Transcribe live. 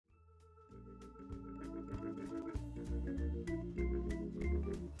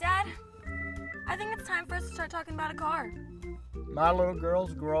I think it's time for us to start talking about a car. My little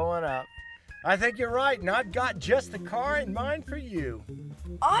girl's growing up. I think you're right, and I've got just the car in mind for you.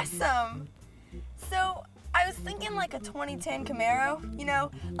 Awesome! So, I was thinking like a 2010 Camaro, you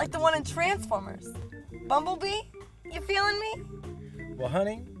know, like the one in Transformers. Bumblebee? You feeling me? Well,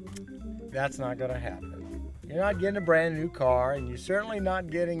 honey, that's not gonna happen. You're not getting a brand new car, and you're certainly not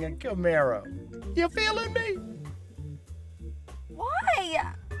getting a Camaro. You feeling me?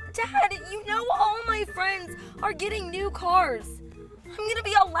 Why? Dad, you know all my friends are getting new cars. I'm gonna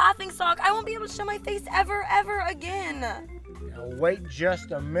be a laughingstock. I won't be able to show my face ever again. Now wait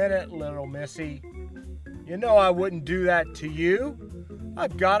just a minute, little missy. You know I wouldn't do that to you.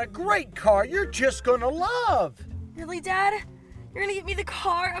 I've got a great car you're just gonna love. Really, Dad? You're gonna get me the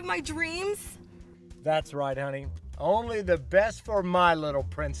car of my dreams? That's right, honey. Only the best for my little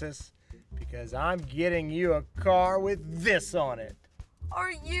princess, because I'm getting you a car with this on it.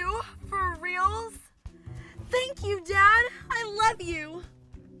 Are you for reals? Thank you, Dad. I love you.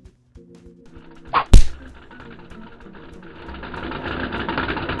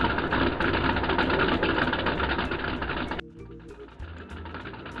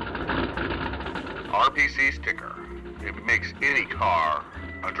 RPC Sticker. It makes any car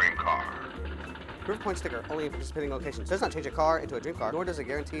a dream car. Proof Pointe sticker only in participating locations. Does not change a car into a dream car, nor does it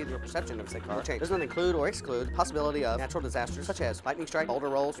guarantee your perception of said car will change. Does not include or exclude the possibility of natural disasters such as lightning strike, boulder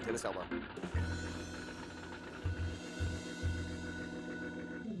rolls, or tennis elbow.